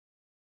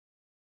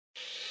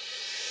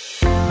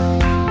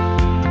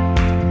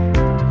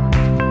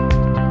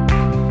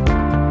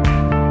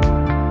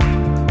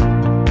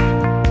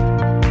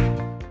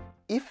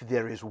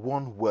there is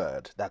one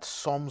word that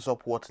sums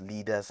up what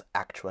leaders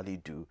actually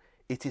do,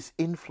 it is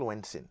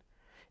influencing.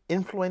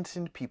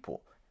 Influencing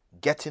people,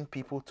 getting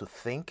people to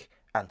think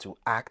and to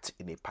act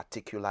in a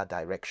particular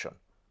direction.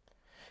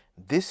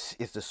 This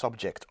is the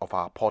subject of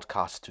our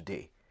podcast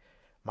today.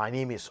 My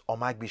name is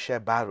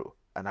Omagbitse Barrow,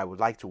 and I would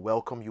like to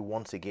welcome you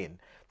once again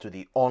to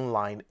the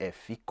online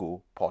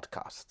Efiko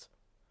podcast.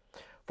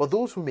 For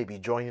those who may be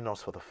joining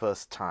us for the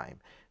first time,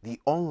 the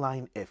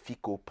online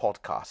Efiko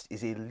podcast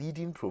is a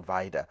leading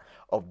provider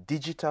of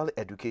digital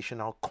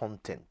educational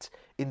content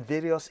in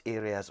various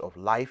areas of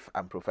life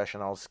and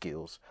professional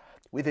skills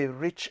with a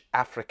rich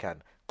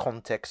African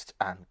context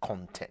and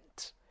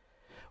content.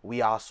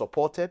 We are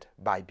supported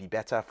by Be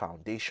Better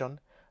Foundation,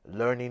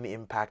 Learning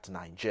Impact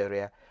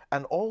Nigeria,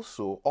 and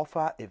also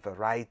offer a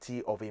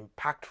variety of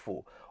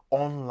impactful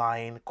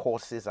online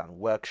courses and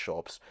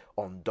workshops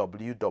on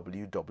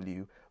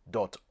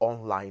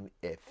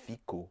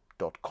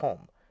www.onlineefiko.com,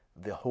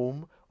 the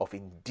home of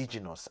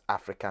indigenous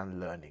African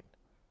learning.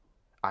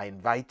 I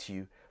invite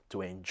you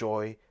to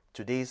enjoy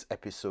today's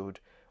episode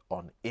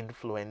on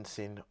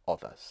influencing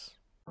others.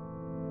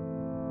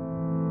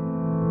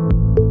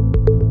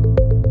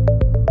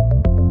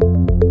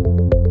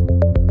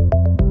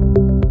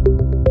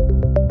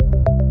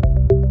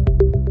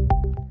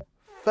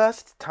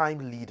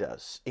 First-time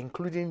leaders,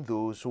 including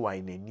those who are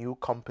in a new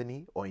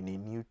company or in a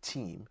new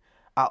team,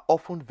 are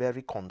often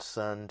very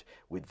concerned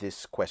with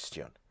this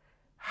question.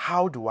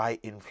 How do I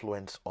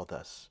influence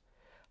others?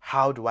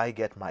 How do I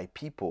get my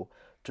people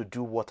to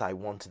do what I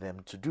want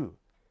them to do?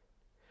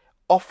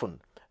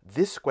 Often,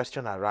 this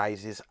question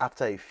arises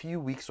after a few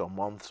weeks or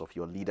months of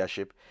your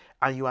leadership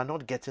and you are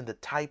not getting the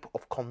type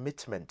of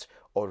commitment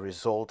or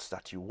results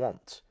that you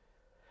want.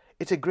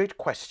 It's a great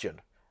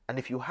question, and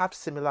if you have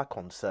similar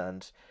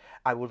concerns,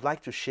 I would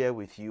like to share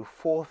with you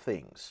four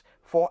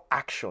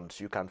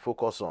actions you can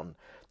focus on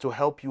to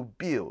help you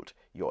build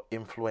your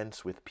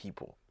influence with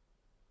people.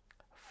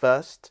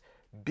 First,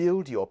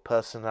 build your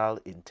personal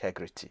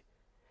integrity.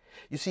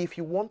 You see, if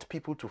you want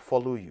people to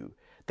follow you,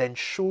 then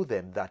show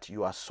them that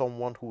you are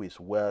someone who is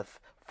worth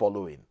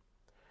following.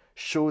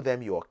 Show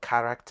them your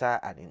character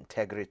and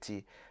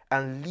integrity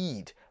and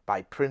lead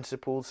by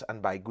principles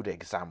and by good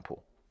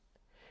example.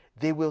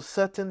 They will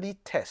certainly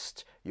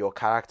test your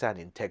character and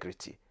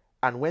integrity,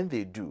 and when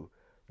they do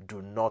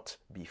not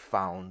be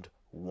found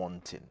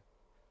wanting.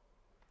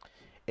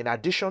 In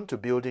addition to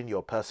building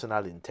your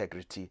personal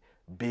integrity,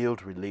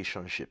 build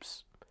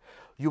relationships.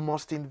 You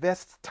must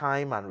invest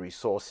time and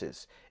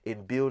resources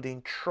in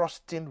building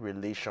trusting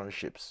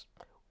relationships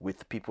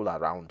with people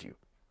around you.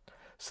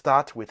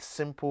 Start with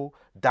simple,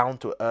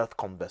 down-to-earth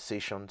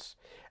conversations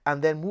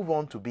and then move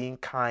on to being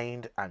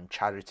kind and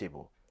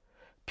charitable.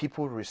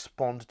 People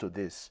respond to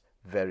this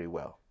very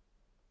well.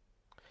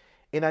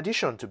 In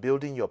addition to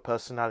building your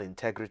personal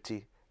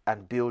integrity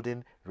and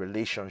building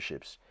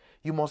relationships,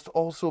 you must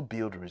also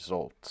build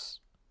results.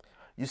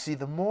 You see,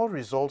 the more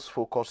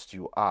results-focused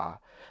you are,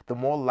 the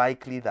more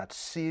likely that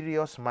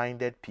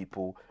serious-minded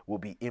people will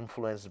be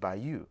influenced by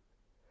you.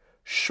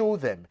 Show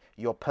them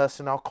your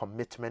personal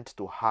commitment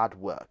to hard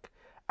work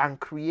and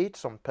create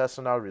some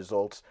personal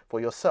results for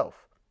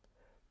yourself.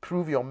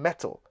 Prove your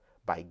mettle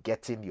by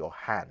getting your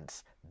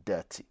hands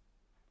dirty.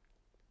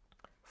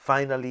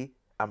 Finally,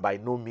 and by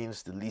no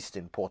means the least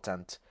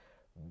important,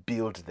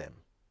 build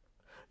them.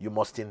 You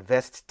must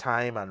invest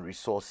time and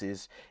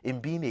resources in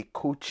being a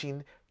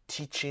coaching,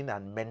 teaching,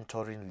 and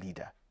mentoring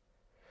leader.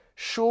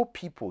 Show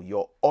people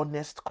your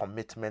honest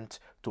commitment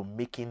to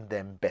making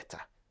them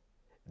better.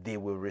 They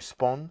will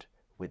respond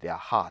with their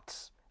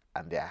hearts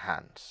and their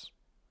hands.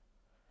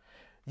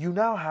 You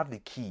now have the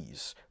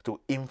keys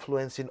to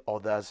influencing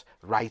others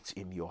right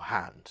in your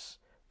hands.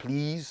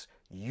 Please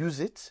use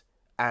it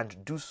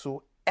and do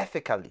so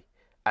ethically,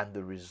 and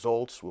the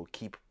results will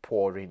keep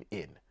pouring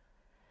in.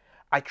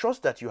 I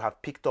trust that you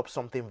have picked up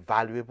something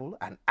valuable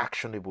and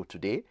actionable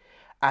today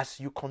as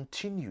you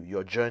continue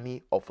your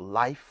journey of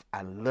life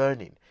and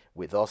learning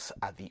with us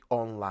at the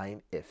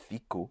online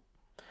Efiko.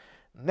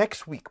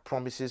 Next week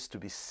promises to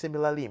be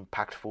similarly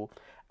impactful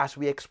as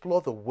we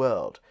explore the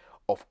world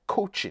of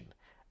coaching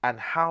and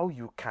how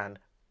you can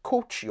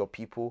coach your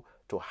people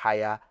to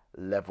higher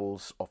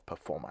levels of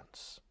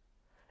performance.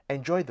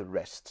 Enjoy the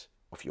rest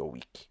of your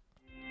week.